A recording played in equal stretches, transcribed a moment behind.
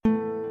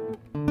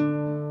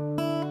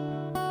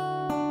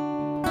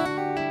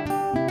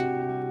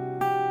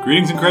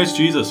Greetings in Christ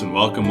Jesus, and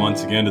welcome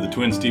once again to the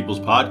Twin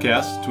Steeples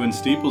podcast. Twin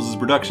Steeples is a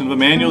production of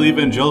Emmanuel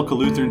Evangelical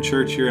Lutheran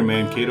Church here in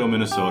Mankato,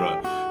 Minnesota,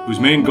 whose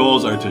main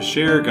goals are to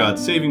share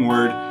God's saving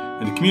word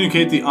and to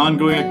communicate the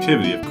ongoing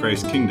activity of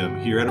Christ's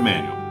kingdom here at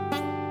Emmanuel.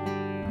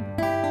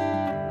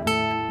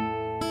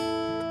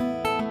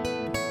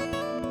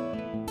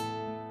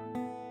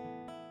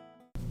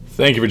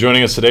 Thank you for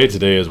joining us today.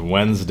 Today is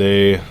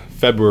Wednesday,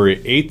 February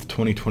 8th,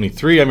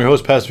 2023. I'm your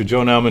host, Pastor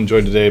Joe Nauman,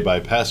 joined today by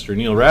Pastor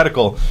Neil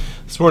Radical.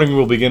 This morning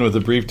we'll begin with a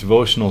brief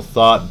devotional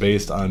thought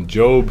based on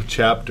Job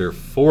chapter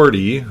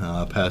 40.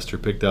 Pastor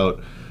picked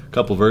out a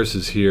couple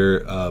verses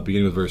here,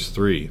 beginning with verse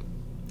 3.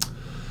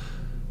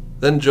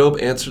 Then Job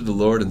answered the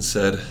Lord and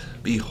said,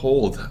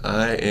 Behold,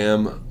 I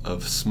am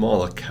of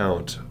small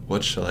account.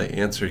 What shall I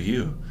answer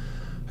you?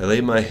 I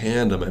lay my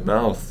hand on my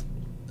mouth.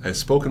 I have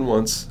spoken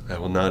once, I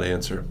will not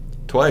answer.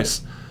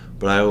 Twice,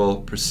 but I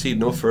will proceed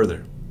no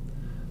further.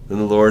 Then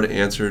the Lord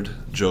answered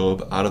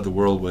Job out of the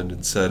whirlwind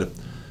and said,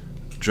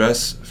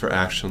 Dress for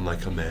action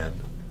like a man.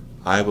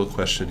 I will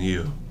question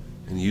you,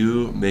 and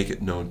you make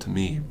it known to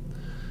me.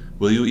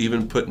 Will you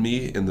even put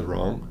me in the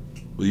wrong?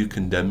 Will you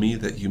condemn me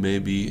that you may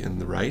be in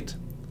the right?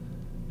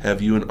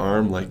 Have you an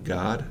arm like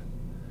God?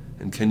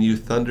 And can you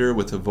thunder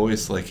with a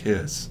voice like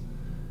his?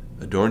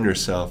 Adorn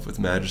yourself with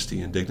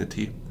majesty and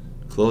dignity.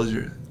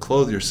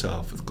 Clothe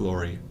yourself with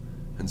glory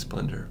and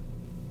splendor.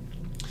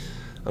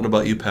 I don't know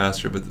about you,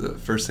 Pastor, but the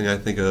first thing I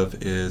think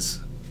of is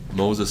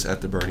Moses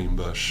at the burning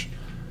bush.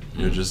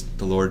 Just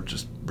the Lord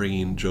just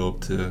bringing Job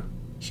to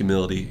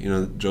humility.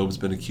 Job's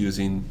been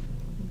accusing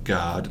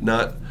God. We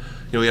got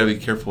to be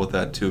careful with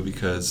that too,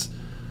 because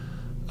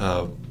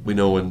we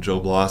know when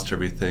Job lost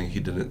everything, he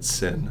didn't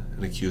sin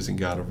in accusing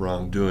God of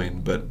wrongdoing.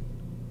 But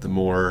the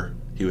more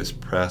he was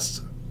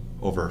pressed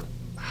over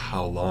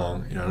how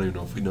long, I don't even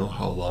know if we know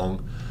how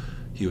long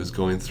he was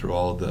going through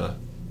all the.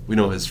 We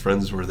know his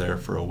friends were there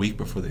for a week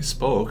before they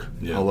spoke.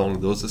 Yeah. How long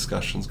did those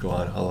discussions go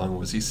on? How long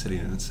was he sitting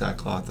in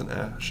sackcloth and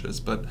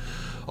ashes? But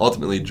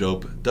ultimately,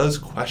 Job does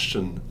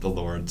question the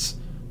Lord's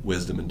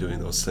wisdom in doing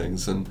those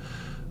things. And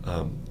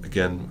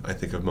again, I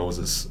think of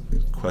Moses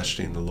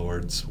questioning the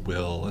Lord's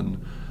will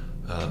and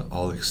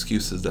all the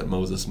excuses that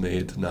Moses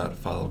made to not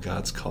follow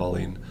God's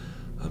calling.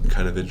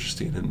 Kind of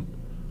interesting.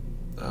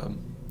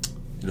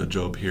 And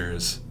Job here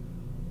is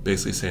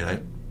basically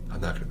saying, I'm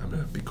going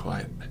to be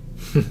quiet.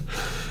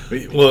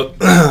 Well,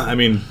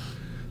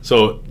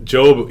 so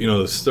Job,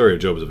 the story of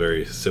Job is a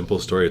very simple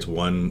story. It's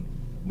one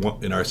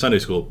in our Sunday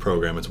school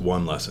program, it's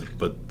one lesson.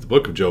 But the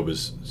book of Job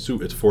it's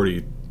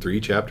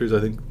 43 chapters,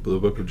 I think, the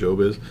book of Job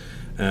is.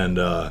 And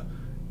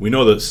we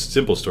know the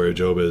simple story of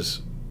Job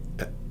is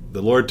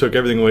the Lord took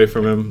everything away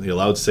from him. He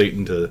allowed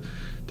Satan to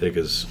take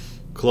his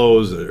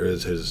clothes, or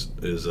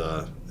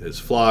his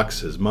flocks,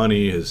 his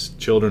money, his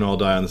children all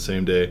die on the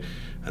same day.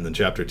 And then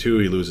chapter 2,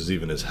 he loses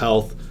even his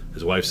health.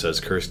 His wife says,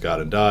 curse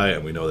God and die.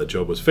 And we know that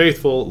Job was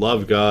faithful,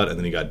 loved God, and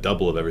then he got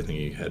double of everything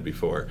he had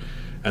before.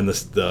 And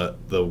the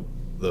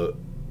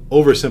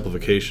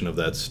oversimplification of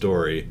that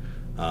story,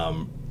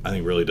 I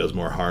think really does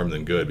more harm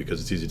than good,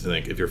 because it's easy to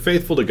think, if you're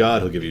faithful to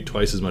God, he'll give you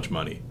twice as much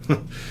money,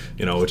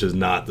 which is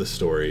not the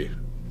story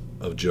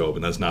of Job.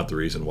 And that's not the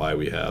reason why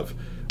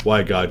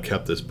God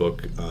kept this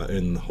book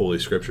in Holy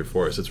Scripture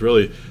for us. It's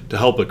really to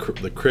help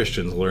the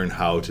Christians learn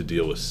how to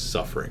deal with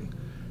suffering.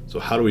 So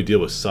how do we deal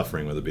with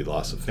suffering, whether it be the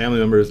loss of family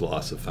members,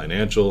 loss of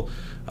financial,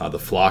 the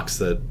flocks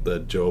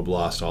that Job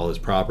lost all his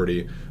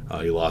property,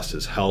 he lost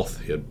his health,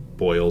 he had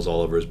boils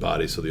all over his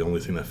body, so the only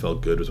thing that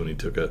felt good was when he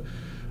took a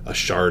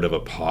shard of a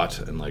pot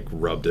and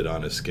rubbed it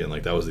on his skin.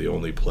 That was the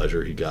only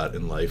pleasure he got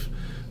in life,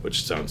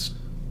 which sounds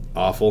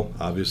awful,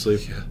 obviously.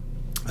 Yeah.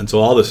 And so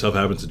all this stuff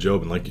happens to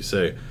Job, and like you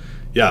say,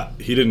 yeah,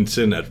 he didn't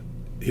sin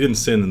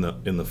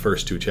in the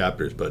first two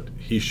chapters, but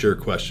he sure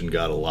questioned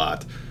God a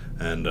lot.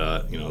 And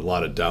a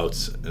lot of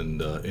doubts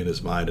and in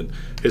his mind, and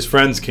his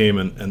friends came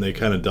and they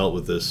kind of dealt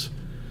with this.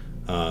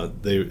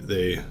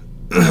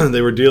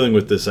 They were dealing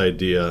with this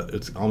idea.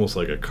 It's almost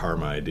like a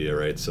karma idea,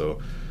 right?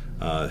 So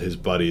his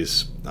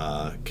buddies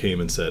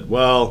came and said,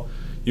 "Well,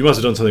 you must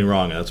have done something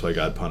wrong, and that's why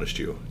God punished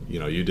you.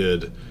 You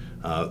did.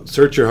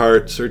 Search your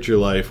heart, search your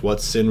life. What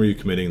sin were you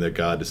committing that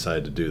God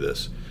decided to do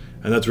this?"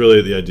 And that's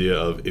really the idea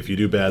of, if you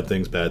do bad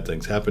things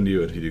happen to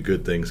you, and if you do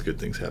good things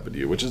happen to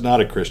you, which is not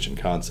a Christian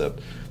concept.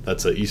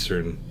 That's an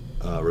Eastern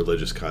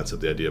religious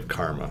concept, the idea of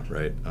karma,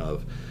 right?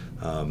 Of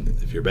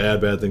if you're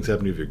bad things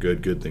happen to you. If you're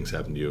good things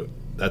happen to you.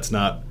 That's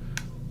not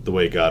the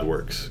way God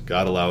works.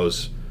 God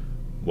allows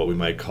what we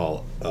might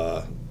call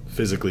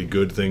physically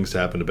good things to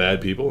happen to bad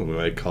people, and we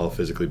might call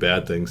physically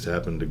bad things to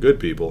happen to good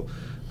people.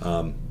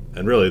 And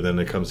really, then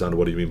it comes down to,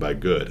 what do you mean by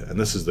good? And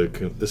this is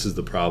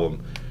the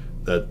problem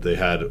that they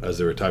had as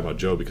they were talking about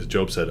Job, because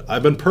Job said,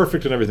 I've been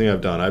perfect in everything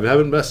I've done. I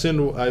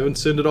haven't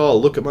sinned at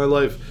all. Look at my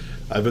life.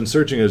 I've been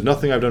searching. There's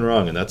nothing I've done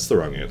wrong. And that's the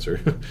wrong answer,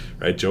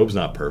 right? Job's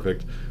not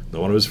perfect.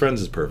 No one of his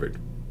friends is perfect.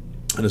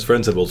 And his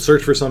friend said, well,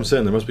 search for some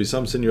sin. There must be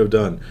some sin you have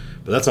done.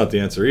 But that's not the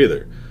answer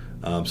either.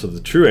 So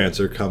the true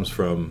answer comes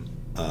from,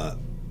 the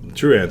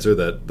true answer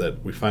that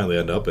we finally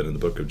end up in the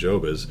book of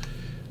Job is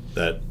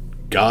that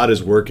God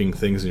is working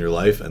things in your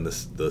life, and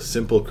the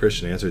simple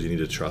Christian answer is you need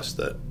to trust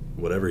that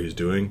whatever he's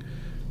doing,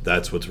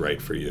 that's what's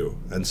right for you.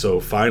 And so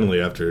finally,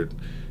 after,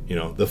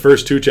 the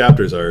first 2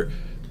 chapters are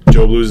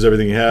Job loses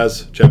everything he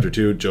has. Chapter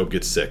 2, Job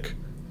gets sick.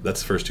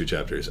 That's the first 2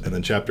 chapters. And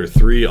then chapter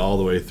 3 all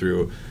the way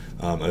through,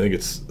 I think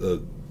it's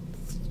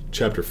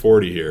chapter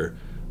 40 here,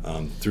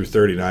 through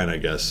 39, I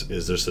guess,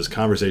 is there's this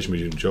conversation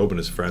between Job and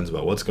his friends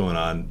about what's going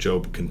on.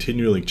 Job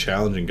continually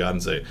challenging God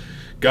and say,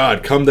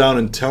 God, come down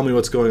and tell me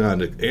what's going on,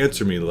 to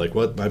answer me, like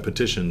what my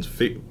petitions,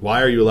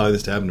 why are you allowing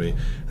this to happen to me?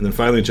 And then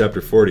finally in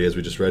chapter 40, as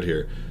we just read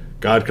here,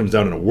 God comes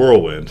down in a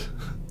whirlwind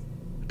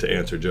to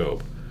answer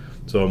Job.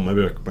 So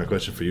maybe my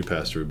question for you,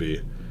 Pastor, would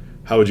be,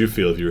 how would you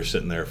feel if you were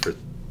sitting there for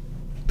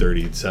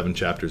 37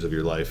 chapters of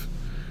your life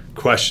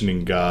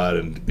questioning God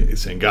and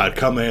saying, God,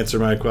 come answer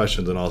my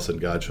questions, and all of a sudden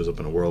God shows up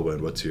in a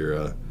whirlwind? What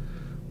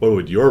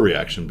would your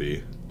reaction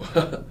be?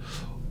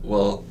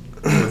 Well,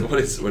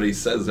 what he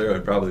says there,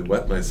 I'd probably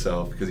wet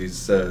myself, because he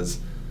says,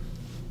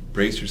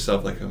 brace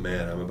yourself like a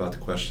man, I'm about to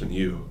question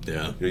you.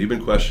 Yeah. You've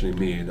been questioning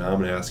me, now I'm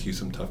going to ask you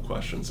some tough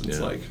questions. And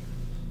it's like,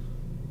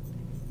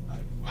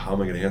 how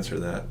am I going to answer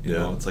that? You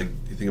know, it's like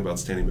you think about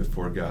standing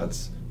before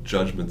God's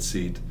judgment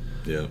seat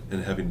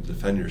and having to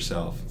defend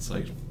yourself. It's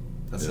like,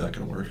 that's not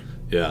going to work.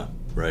 Yeah,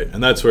 right.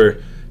 And that's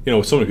where,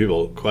 so many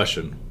people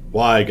question,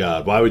 why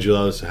God? Why would you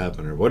allow this to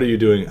happen? Or what are you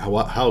doing?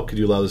 How could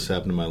you allow this to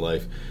happen in my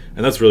life?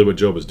 And that's really what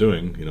Job is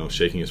doing,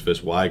 shaking his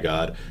fist, why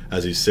God,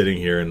 as he's sitting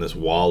here in this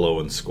wallow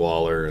and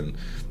squalor and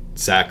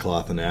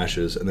sackcloth and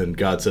ashes. And then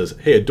God says,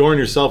 hey, adorn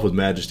yourself with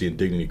majesty and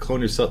dignity.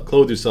 Clothe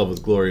yourself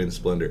with glory and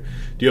splendor.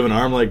 Do you have an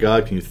arm like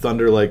God? Can you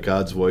thunder like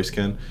God's voice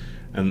can?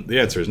 And the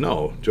answer is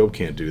no. Job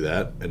can't do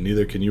that, and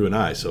neither can you and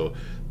I. So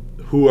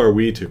who are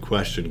we to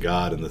question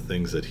God and the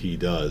things that he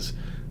does?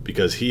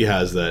 Because he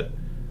has that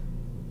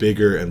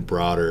bigger and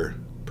broader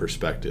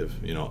perspective.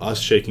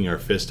 Us shaking our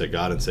fist at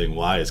God and saying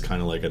why is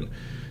kind of like an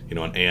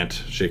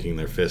ant shaking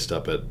their fist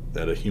up at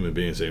a human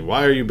being saying,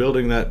 why are you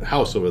building that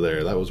house over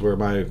there? That was where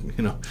my,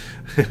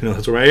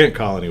 that's where my ant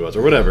colony was,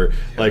 or whatever.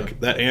 Yeah. Like,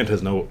 that ant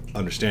has no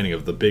understanding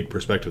of the big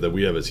perspective that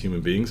we have as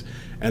human beings.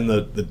 And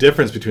the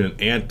difference between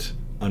an ant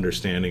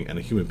understanding and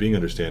a human being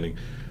understanding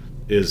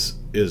is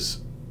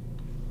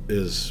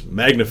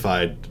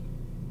magnified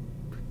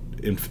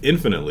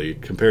infinitely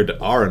compared to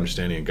our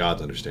understanding and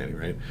God's understanding,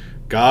 right?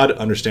 God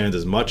understands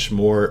as much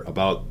more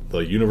about the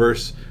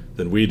universe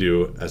than we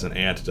do as an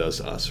ant does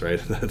us, right?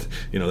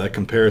 That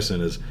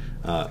comparison is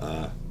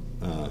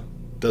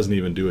doesn't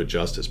even do it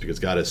justice, because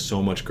God has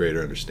so much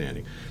greater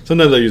understanding.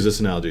 Sometimes I use this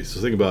analogy. So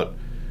think about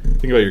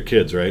your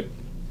kids, right?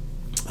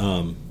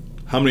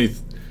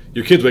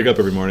 Your kids wake up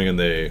every morning and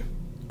they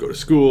go to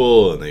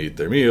school and they eat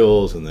their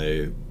meals and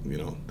they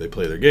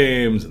play their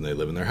games and they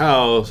live in their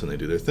house and they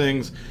do their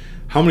things.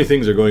 How many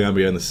things are going on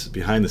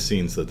behind the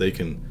scenes so that they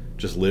can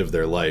just live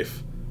their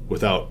life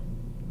without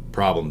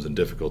problems and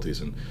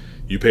difficulties? And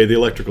you pay the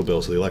electrical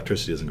bill so the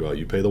electricity doesn't go out.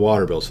 You pay the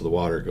water bill so the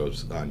water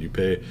goes on. You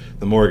pay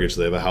the mortgage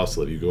so they have a house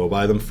to live. You go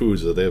buy them food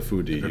so that they have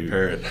food to eat.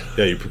 Prepare it.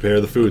 Yeah, you prepare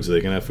the food so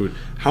they can have food.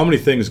 How many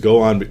things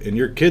go on? And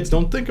your kids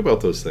don't think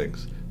about those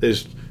things. They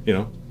just,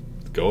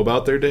 go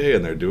about their day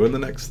and they're doing the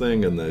next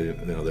thing and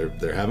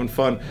they're having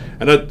fun.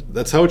 And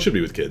that's how it should be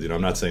with kids.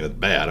 I'm not saying that's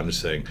bad. I'm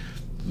just saying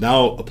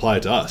now apply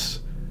it to us.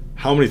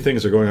 How many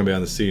things are going on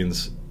behind the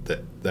scenes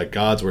that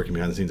God's working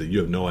behind the scenes that you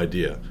have no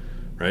idea,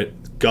 right?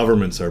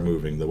 Governments are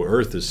moving, the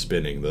earth is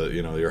spinning,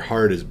 your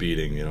heart is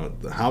beating,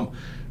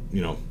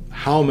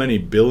 how many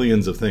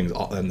billions of things,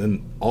 and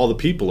then all the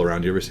people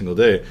around you every single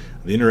day,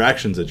 the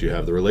interactions that you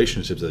have, the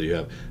relationships that you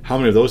have, how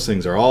many of those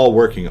things are all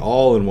working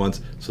all in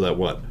once so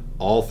that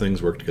all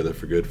things work together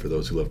for good for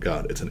those who love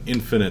God. It's an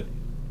infinite,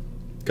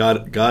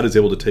 God is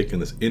able to take in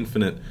this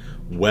infinite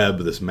web,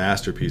 this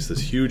masterpiece,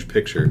 this huge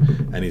picture,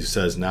 and he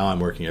says, now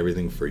I'm working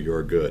everything for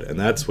your good. And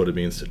that's what it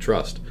means to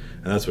trust.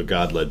 And that's what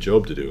God led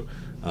Job to do.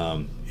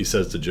 He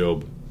says to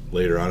Job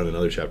later on in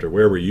another chapter,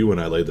 where were you when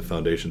I laid the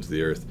foundations of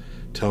the earth?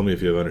 Tell me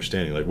if you have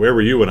understanding. Like, where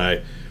were you when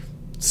I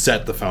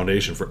set the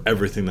foundation for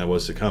everything that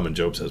was to come? And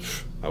Job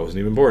says, I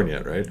wasn't even born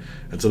yet, right?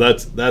 And so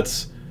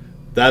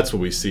that's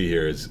what we see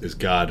here is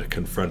God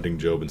confronting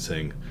Job and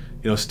saying,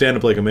 stand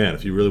up like a man.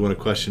 If you really want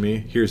to question me,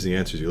 here's the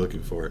answers you're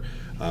looking for.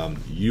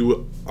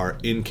 You are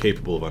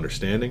incapable of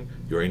understanding.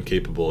 You're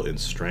incapable in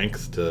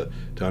strength to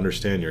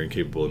understand. You're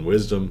incapable in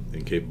wisdom,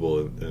 incapable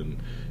in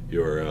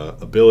your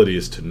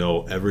abilities to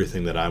know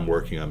everything that I'm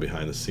working on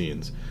behind the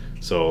scenes.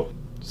 So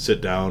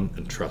sit down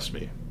and trust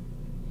me.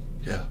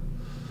 Yeah.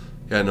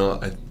 Yeah, no,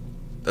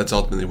 that's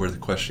ultimately where the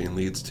questioning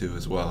leads to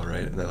as well,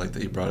 right? And I like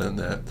that you brought in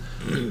that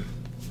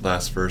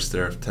last verse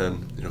there of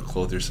 10,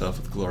 clothe yourself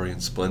with glory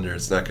and splendor.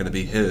 It's not going to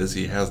be his.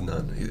 He has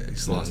none.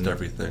 He's lost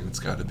everything. It's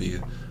got to be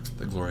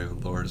the glory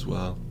of the Lord as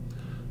well.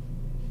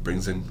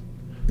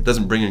 It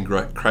doesn't bring in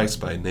Christ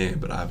by name,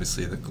 but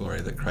obviously the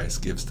glory that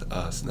Christ gives to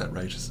us and that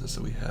righteousness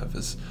that we have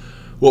is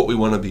what we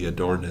want to be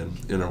adorned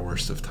in our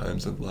worst of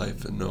times in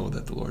life, and know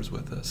that the Lord's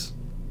with us.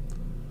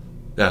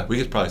 Yeah, we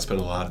could probably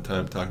spend a lot of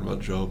time talking about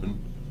Job and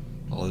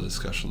all the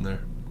discussion there.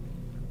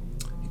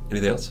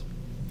 Anything else?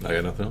 I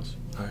got nothing else.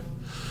 All right.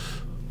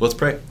 Let's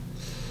pray.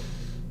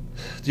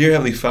 Dear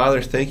Heavenly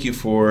Father, thank you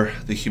for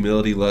the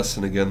humility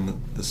lesson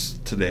again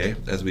today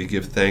as we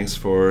give thanks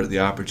for the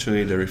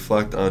opportunity to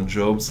reflect on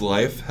Job's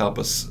life. Help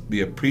us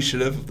be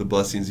appreciative of the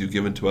blessings you've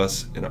given to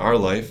us in our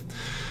life.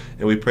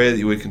 And we pray that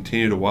you would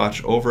continue to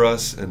watch over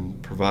us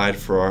and provide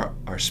for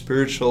our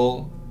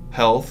spiritual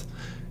health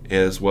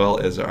as well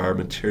as our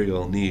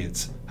material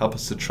needs. Help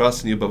us to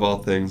trust in you above all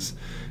things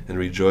and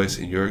rejoice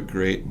in your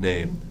great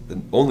name,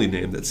 the only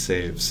name that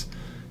saves.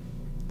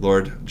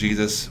 Lord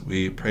Jesus,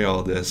 we pray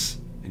all this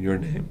in your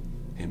name.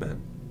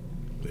 Amen.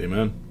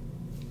 Amen.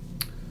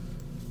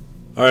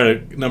 All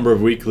right, a number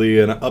of weekly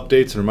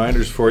updates and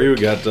reminders for you. We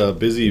got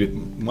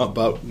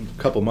about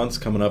a couple months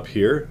coming up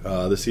here.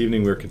 This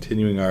evening we're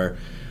continuing our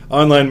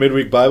online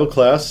midweek Bible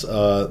class.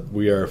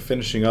 We are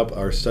finishing up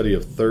our study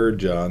of 3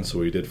 John. So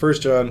we did 1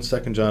 John, 2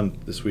 John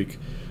this week.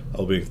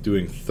 I'll be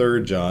doing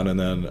 3 John, and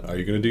then are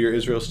you going to do your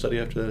Israel study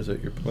after that? Is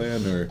that your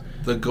plan? Or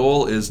the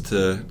goal is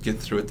to get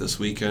through it this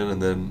weekend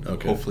and then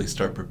hopefully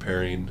start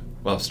preparing.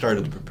 Well, I've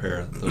started to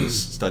prepare those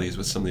studies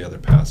with some of the other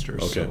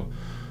pastors. Okay. So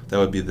that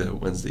would be the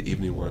Wednesday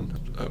evening one.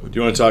 Do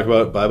you want to talk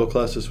about Bible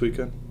class this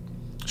weekend?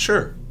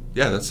 Sure.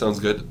 Yeah, that sounds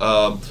good.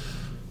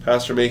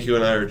 Pastor Mayhew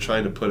and I are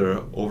trying to put an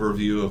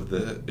overview of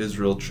the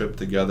Israel trip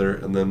together,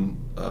 and then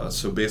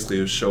so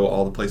basically show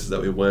all the places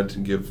that we went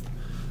and give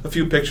a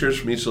few pictures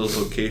from each of those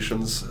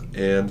locations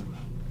and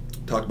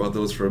talk about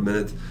those for a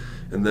minute.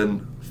 And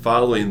then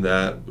following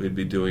that, we'd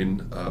be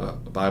doing a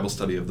Bible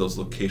study of those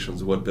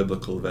locations, what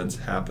biblical events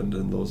happened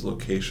in those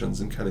locations,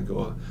 and kind of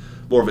go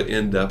more of an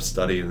in-depth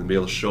study and then be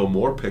able to show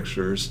more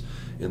pictures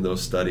in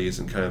those studies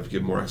and kind of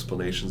give more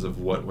explanations of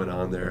what went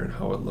on there and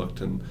how it looked,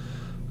 and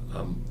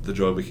the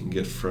joy we can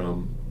get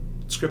from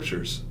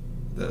scriptures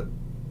that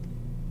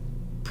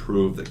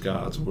prove that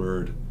God's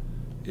word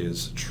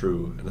is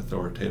true and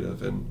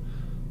authoritative and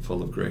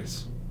full of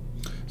grace.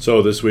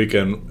 So this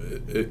weekend,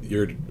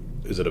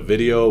 is it a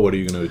video? What are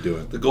you going to be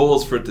doing? The goal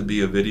is for it to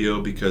be a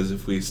video, because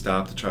if we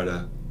stop to try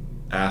to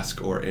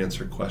ask or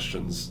answer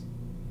questions,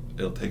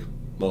 it'll take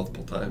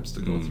multiple times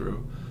to go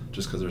through,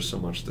 just because there's so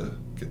much to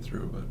get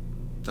through. But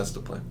that's the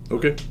plan.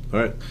 Okay. All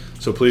right.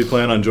 So please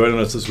plan on joining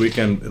us this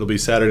weekend. It'll be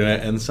Saturday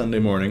night and Sunday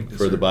morning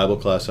for the Bible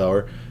class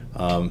hour.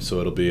 So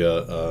it'll be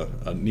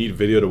a neat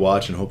video to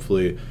watch, and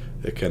hopefully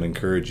it can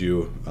encourage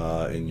you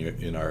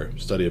in our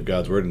study of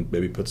God's Word, and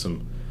maybe put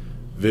some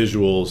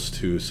visuals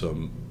to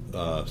some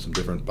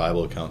different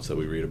Bible accounts that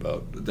we read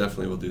about.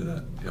 Definitely will do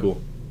that. Yep.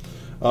 Cool.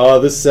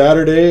 This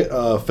Saturday,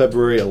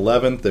 February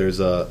 11th, there's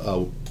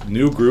a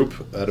new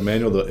group at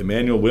Emmanuel, the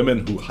Emmanuel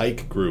Women Who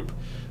Hike group.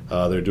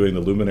 They're doing the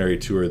Luminary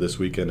Tour this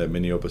weekend at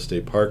Minneopa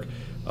State Park.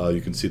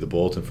 You can see the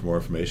bulletin for more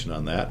information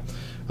on that.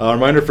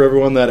 Reminder for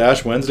everyone that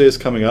Ash Wednesday is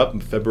coming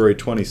up, February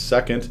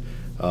 22nd.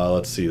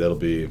 Let's see, that'll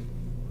be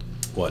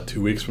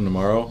 2 weeks from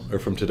tomorrow, or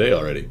from today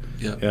already?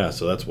 Yeah,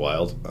 so that's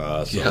wild.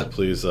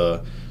 Please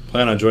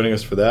plan on joining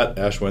us for that.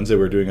 Ash Wednesday,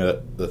 we're doing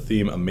the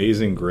theme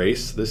Amazing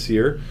Grace this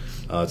year.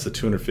 It's the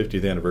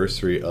 250th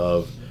anniversary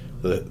of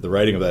the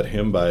writing of that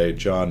hymn by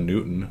John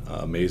Newton,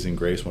 Amazing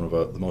Grace, one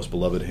of the most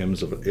beloved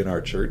hymns in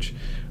our church.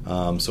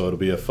 So it'll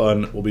be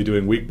we'll be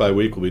doing week by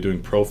week, we'll be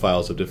doing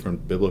profiles of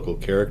different biblical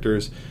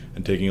characters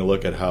and taking a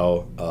look at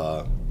how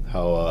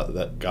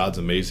that God's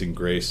amazing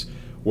grace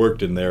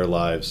worked in their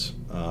lives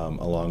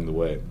along the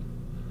way.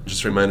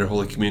 Just a reminder,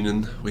 Holy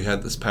Communion we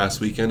had this past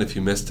weekend. If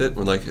you missed it,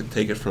 would like to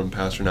take it from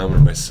Pastor Nauman or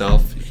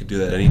myself, you can do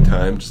that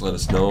anytime. Just let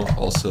us know.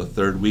 Also,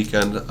 third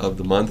weekend of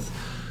the month,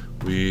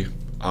 we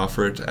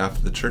offer it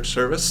after the church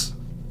service,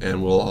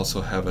 and we'll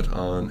also have it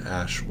on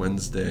Ash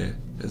Wednesday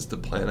is the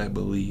plan, I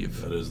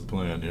believe. That is the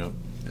plan,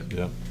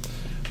 yeah.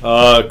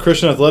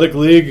 Christian Athletic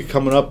League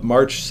coming up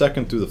March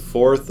 2nd through the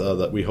 4th.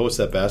 That we host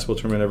that basketball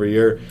tournament every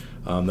year.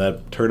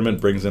 That tournament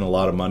brings in a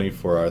lot of money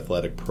for our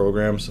athletic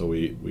program, so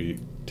we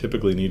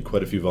typically need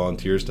quite a few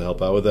volunteers to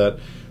help out with that.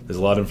 There's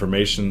a lot of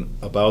information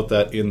about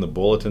that in the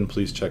bulletin.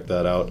 Please check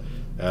that out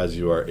as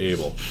you are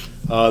able.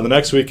 The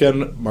next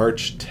weekend,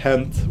 March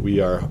 10th, we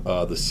are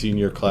the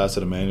senior class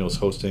at Emmanuel is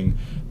hosting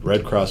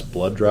Red Cross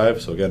Blood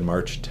Drive. So again,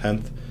 March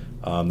 10th.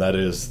 That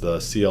is the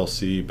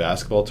CLC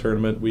basketball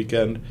tournament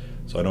weekend.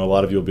 So I know a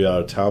lot of you will be out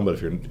of town, but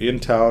if you're in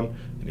town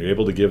and you're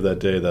able to give that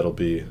day, that would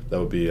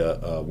be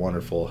a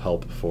wonderful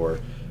help for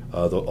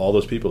all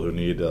those people who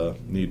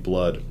need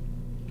blood.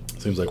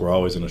 Seems like we're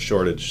always in a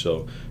shortage,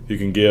 so if you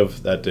can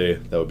give that day,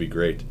 that would be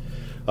great.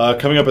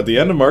 Coming up at the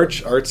end of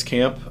March, Arts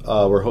Camp.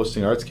 We're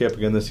hosting Arts Camp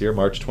again this year,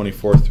 March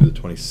 24th through the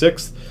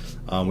 26th.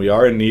 We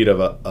are in need of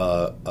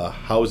a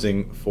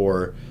housing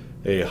for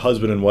a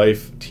husband and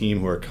wife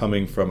team who are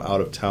coming from out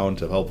of town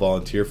to help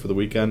volunteer for the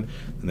weekend,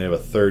 and they have a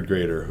third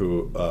grader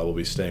who will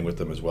be staying with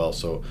them as well.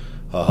 So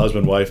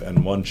husband, wife,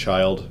 and one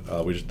child.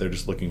 They're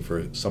just looking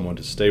for someone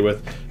to stay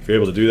with. If you're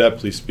able to do that,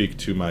 please speak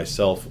to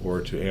myself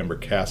or to Amber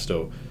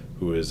Casto,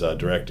 who is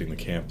directing the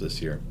camp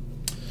this year.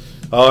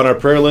 On our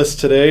prayer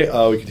list today,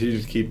 we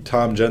continue to keep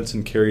Tom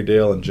Jensen, Carrie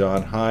Dale, and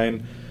John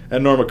Hine,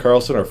 and Norma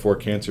Carlson, our 4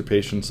 cancer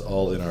patients,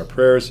 all in our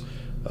prayers.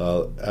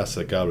 Ask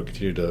that God would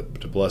continue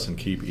to bless and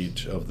keep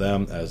each of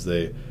them as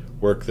they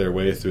work their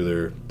way through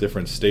their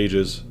different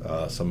stages.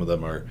 Some of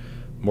them are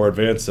more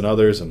advanced than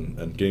others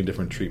and getting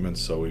different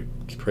treatments, so we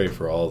pray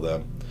for all of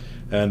them.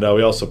 And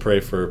we also pray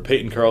for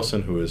Peyton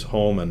Carlson, who is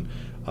home, and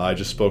I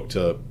just spoke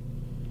to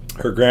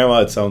her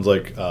grandma. It sounds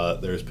like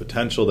there's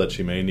potential that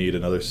she may need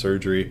another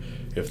surgery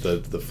if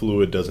the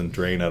fluid doesn't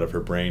drain out of her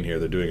brain here.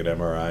 They're doing an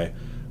MRI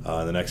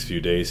in the next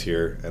few days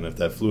here, and if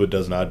that fluid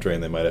does not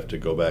drain, they might have to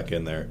go back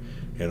in there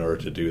in order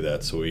to do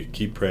that. So we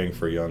keep praying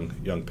for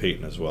young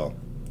Peyton as well.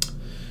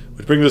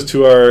 Which brings us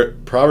to our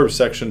Proverbs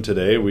section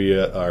today. We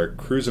are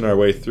cruising our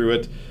way through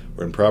it.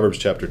 We're in Proverbs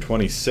chapter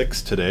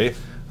 26 today.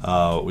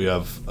 We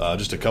have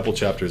just a couple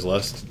chapters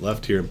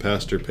left here, and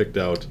Pastor picked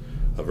out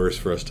a verse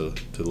for us to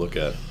look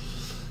at.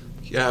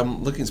 Yeah,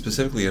 I'm looking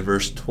specifically at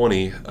verse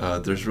 20.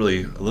 There's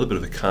really a little bit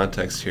of a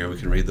context here. We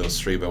can read those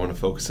three, but I want to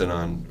focus in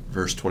on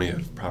verse 20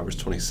 of Proverbs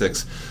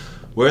 26.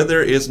 Where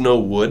there is no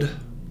wood,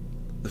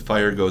 the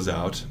fire goes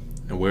out,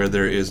 and where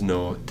there is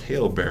no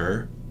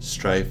talebearer,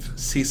 strife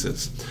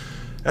ceases.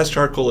 As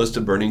charcoal is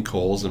to burning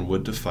coals and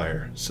wood to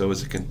fire, so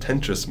is a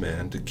contentious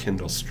man to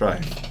kindle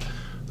strife.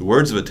 The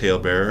words of a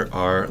talebearer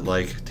are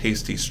like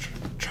tasty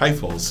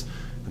trifles,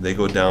 and they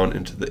go down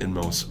into the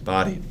inmost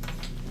body.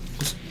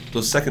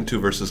 Those second two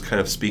verses kind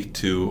of speak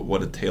to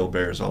what a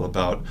talebearer is all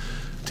about.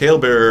 A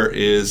talebearer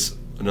is,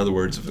 in other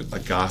words, a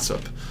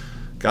gossip.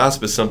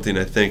 Gossip is something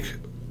I think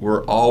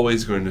we're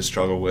always going to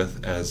struggle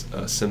with as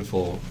a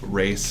sinful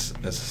race,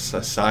 as a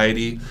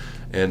society,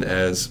 and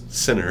as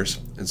sinners.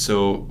 And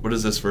so what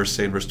does this verse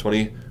say in verse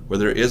 20? Where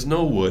there is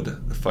no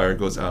wood, the fire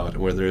goes out.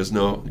 And where there is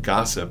no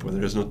gossip, where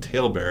there is no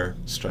talebearer,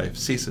 strife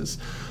ceases.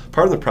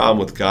 Part of the problem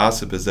with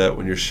gossip is that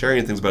when you're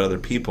sharing things about other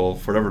people,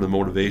 for whatever the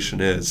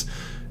motivation is,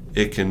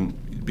 it can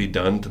be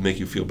done to make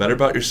you feel better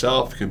about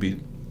yourself. It can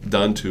be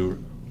done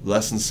to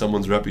lessen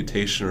someone's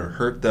reputation or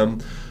hurt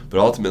them. But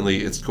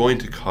ultimately, it's going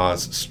to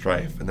cause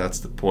strife, and that's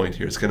the point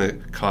here. It's going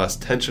to cause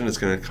tension. It's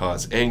going to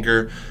cause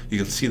anger. You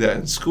can see that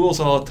in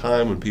schools all the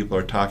time when people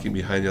are talking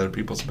behind the other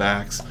people's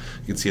backs.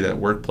 You can see that in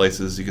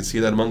workplaces. You can see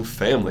that among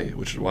family,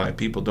 which is why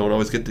people don't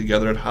always get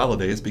together at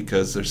holidays,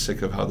 because they're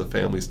sick of how the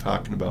family's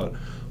talking about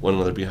one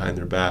another behind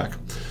their back.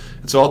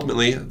 And so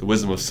ultimately, the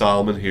wisdom of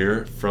Solomon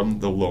here from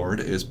the Lord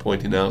is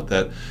pointing out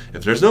that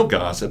if there's no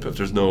gossip, if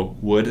there's no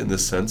wood in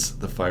this sense,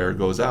 the fire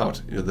goes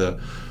out.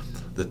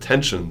 The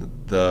tension,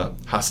 the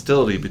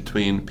hostility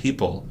between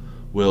people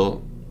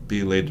will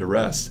be laid to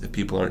rest if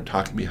people aren't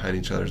talking behind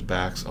each other's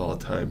backs all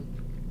the time.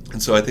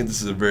 And so I think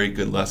this is a very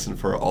good lesson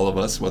for all of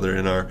us, whether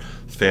in our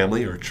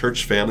family or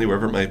church family,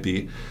 wherever it might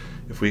be.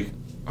 If we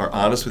are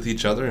honest with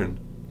each other and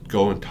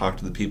go and talk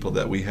to the people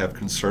that we have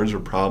concerns or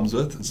problems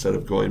with, instead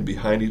of going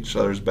behind each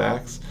other's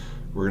backs,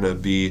 we're going to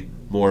be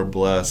more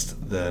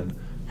blessed than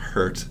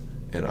hurt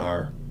in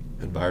our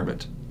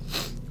environment.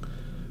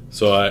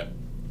 So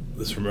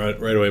this right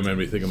away made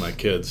me think of my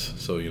kids.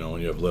 So,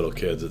 when you have little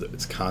kids,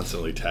 it's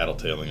constantly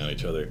tattletaling on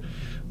each other.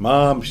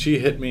 Mom, she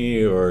hit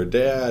me, or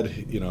Dad,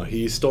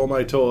 he stole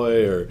my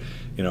toy, or,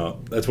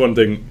 that's one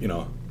thing,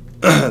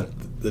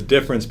 the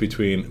difference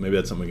between, maybe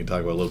that's something we can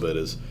talk about a little bit,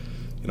 is,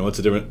 what's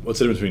the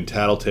difference between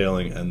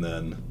tattletaling and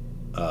then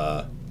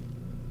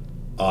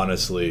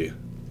honestly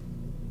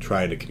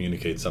trying to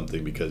communicate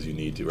something because you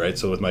need to, right?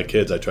 So with my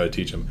kids, I try to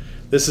teach them,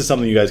 this is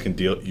something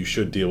you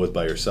should deal with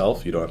by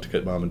yourself. You don't have to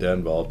get mom and dad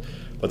involved.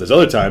 But there's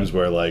other times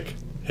where,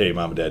 hey,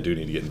 mom and dad do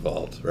need to get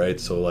involved, right?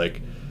 So,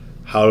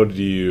 how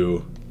do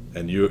you,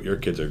 and your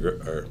kids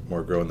are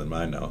more grown than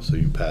mine now, so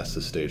you passed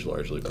this stage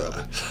largely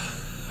probably.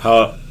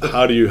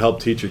 How do you help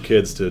teach your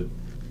kids to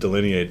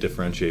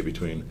differentiate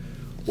between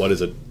what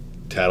is a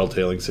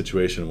tattletaling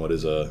situation and what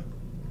is a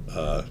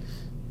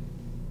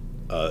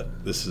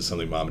this is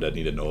something mom and dad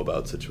need to know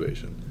about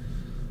situation?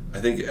 I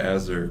think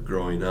as they're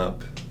growing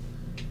up,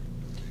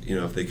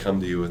 if they come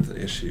to you with an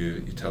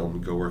issue, you tell them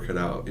to go work it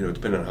out.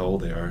 Depending on how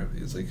old they are,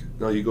 it's like,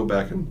 no, you go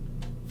back and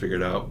figure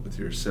it out with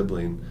your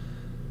sibling.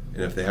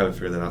 And if they haven't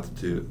figured that out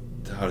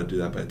how to do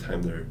that by the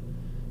time they're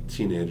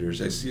teenagers,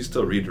 you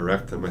still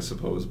redirect them, I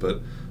suppose.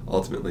 But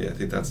ultimately, I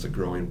think that's the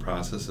growing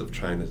process of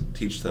trying to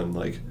teach them,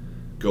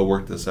 go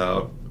work this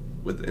out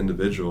with the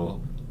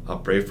individual. I'll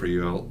pray for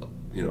you.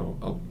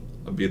 I'll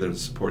be there to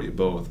support you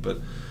both.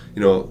 But,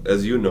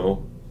 as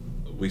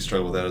we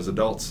struggle with that as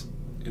adults.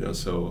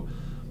 So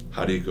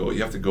how do you go?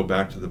 You have to go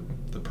back to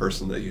the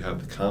person that you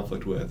have the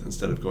conflict with,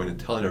 instead of going and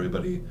telling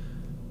everybody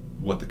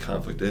what the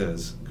conflict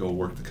is. Go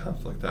work the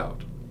conflict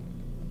out.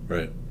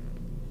 Right.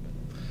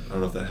 I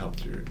don't know if that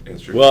helped your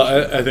answer.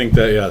 Well, I think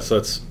that, yeah,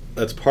 so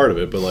that's part of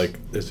it, but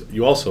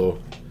you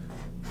also,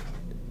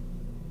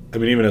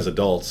 even as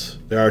adults,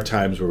 there are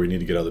times where we need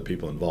to get other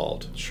people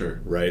involved.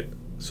 Sure. Right?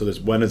 So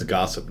when is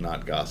gossip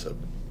not gossip?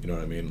 You know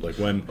what I mean?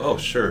 When. Oh,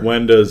 sure.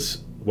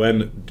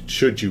 When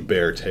should you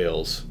bear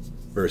tales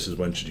versus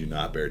when should you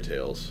not bear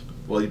tales?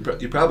 Well, you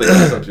probably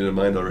have something in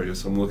mind already,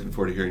 so I'm looking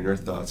forward to hearing your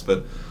thoughts.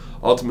 But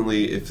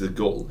ultimately, if the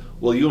goal,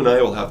 you and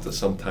I will have to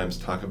sometimes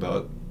talk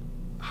about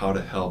how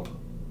to help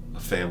a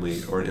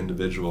family or an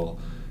individual,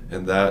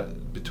 and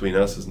that between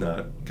us is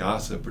not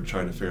gossip. We're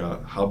trying to figure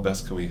out how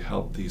best can we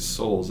help these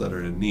souls that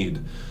are in need.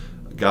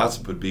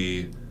 Gossip would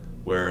be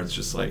where it's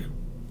just like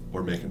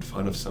we're making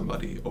fun of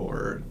somebody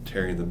or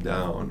tearing them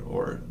down,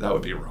 or that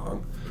would be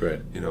wrong.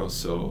 Right.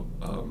 So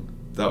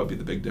that would be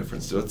the big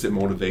difference. So it's the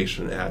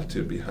motivation and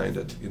attitude behind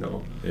it,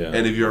 Yeah.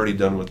 And if you've already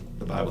done what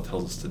the Bible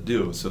tells us to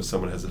do, so if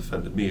someone has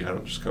offended me, I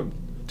don't just come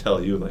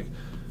tell you like,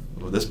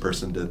 well, this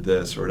person did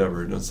this or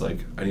whatever. And it's like,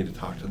 I need to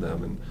talk to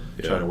them and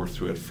try to work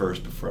through it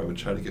first before I would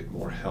try to get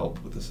more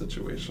help with the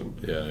situation.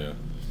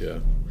 Yeah.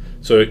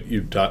 So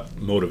you taught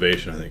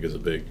motivation, I think, is a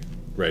big,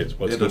 right?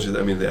 What's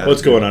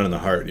going on in the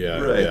heart? Yeah.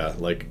 Right. Yeah.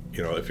 Like,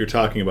 if you're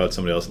talking about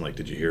somebody else and like,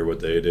 did you hear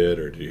what they did,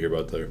 or did you hear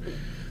about their,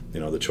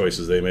 the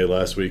choices they made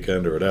last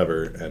weekend or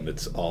whatever, and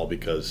it's all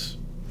because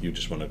you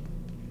just want to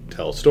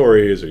tell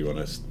stories, or you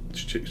want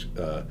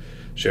to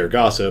share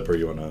gossip, or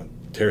you want to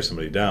tear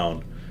somebody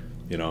down,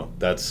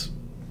 that's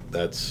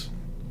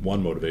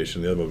one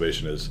motivation. The other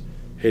motivation is,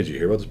 hey, did you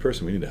hear about this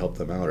person? We need to help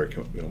them out, or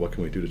what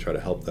can we do to try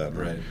to help them?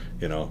 Right.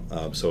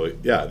 So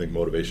I think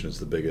motivation is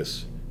the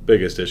biggest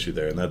issue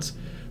there, and that's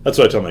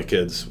what I tell my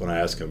kids when I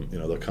ask them.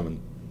 They'll come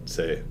and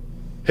say,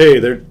 hey,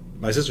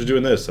 my sister's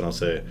doing this, and I'll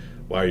say,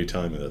 why are you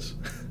telling me this?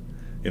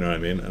 You know what I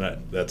mean?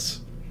 And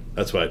that's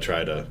why I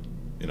try to,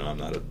 I'm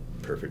not a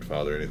perfect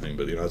father or anything,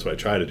 but that's what I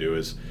try to do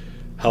is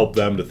help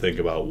them to think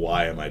about,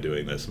 why am I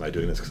doing this? Am I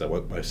doing this because I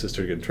want my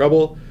sister to get in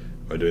trouble?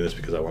 Am I doing this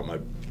because I want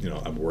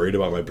I'm worried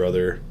about my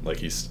brother, like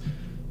he's,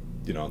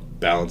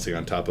 balancing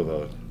on top of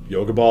a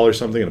yoga ball or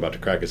something and about to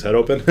crack his head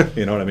open?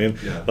 You know what I mean?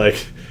 Yeah.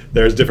 Like,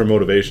 there's different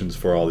motivations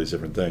for all these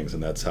different things,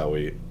 and that's how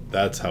we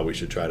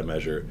should try to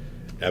measure.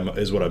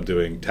 Is what I'm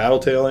doing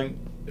tattletaling?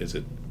 Is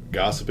it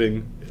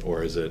gossiping?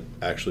 Or is it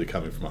actually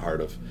coming from a heart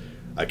of,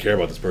 I care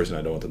about this person,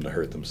 I don't want them to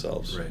hurt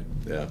themselves? Right.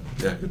 Yeah.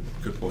 Yeah,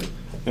 good point.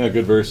 Yeah,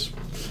 good verse.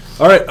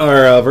 All right,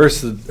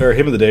 our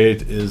hymn of the day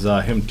is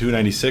hymn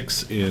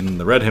 296 in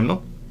the red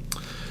hymnal.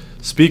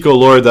 Speak, O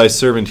Lord, thy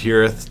servant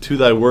heareth, to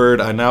thy word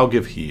I now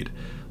give heed.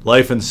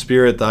 Life and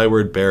spirit thy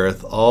word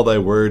beareth, all thy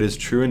word is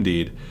true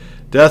indeed.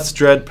 Death's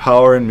dread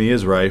power in me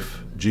is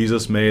rife,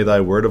 Jesus, may thy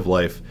word of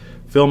life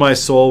fill my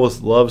soul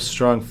with love's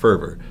strong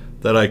fervor,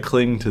 that I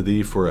cling to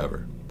thee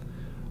forever.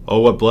 O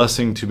what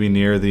blessing to be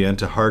near thee, and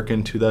to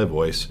hearken to thy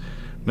voice.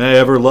 May I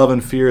ever love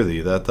and fear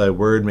thee, that thy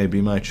word may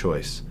be my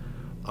choice.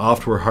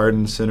 Oft were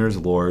hardened sinners,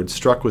 Lord,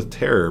 struck with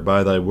terror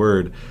by thy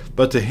word,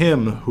 but to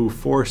him who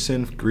for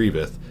sin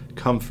grieveth,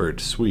 comfort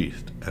sweet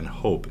and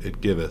hope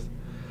it giveth.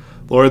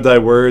 Lord, thy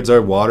words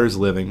are waters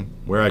living,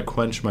 where I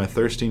quench my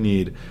thirsty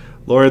need.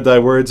 Lord, thy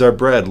words are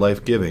bread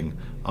life-giving,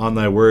 on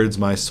thy words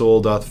my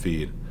soul doth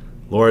feed.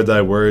 Lord,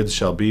 thy words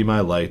shall be my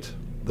light,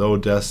 though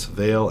death's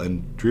veil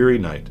and dreary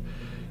night.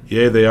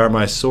 Yea, they are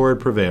my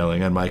sword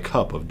prevailing, and my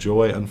cup of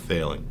joy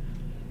unfailing.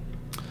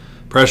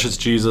 Precious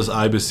Jesus,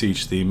 I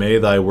beseech thee, may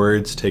thy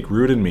words take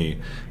root in me.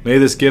 May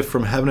this gift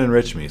from heaven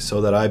enrich me, so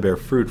that I bear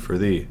fruit for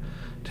thee.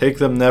 Take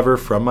them never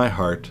from my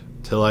heart,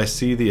 till I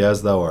see thee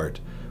as thou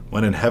art,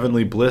 when in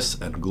heavenly bliss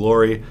and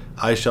glory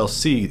I shall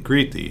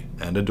greet thee,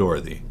 and adore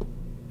thee.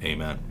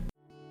 Amen.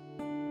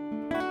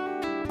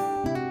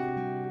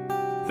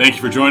 Thank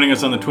you for joining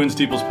us on the Twin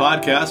Steeples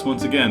podcast.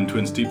 Once again,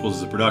 Twin Steeples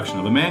is a production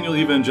of Emmanuel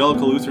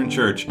Evangelical Lutheran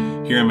Church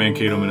here in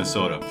Mankato,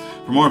 Minnesota.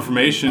 For more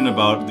information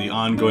about the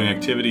ongoing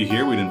activity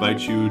here, we'd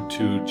invite you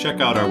to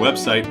check out our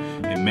website,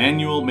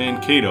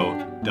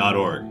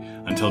 emmanuelmankato.org.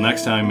 Until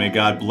next time, may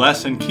God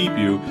bless and keep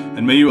you,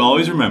 and may you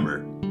always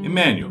remember,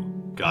 Emmanuel,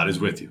 God is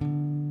with you.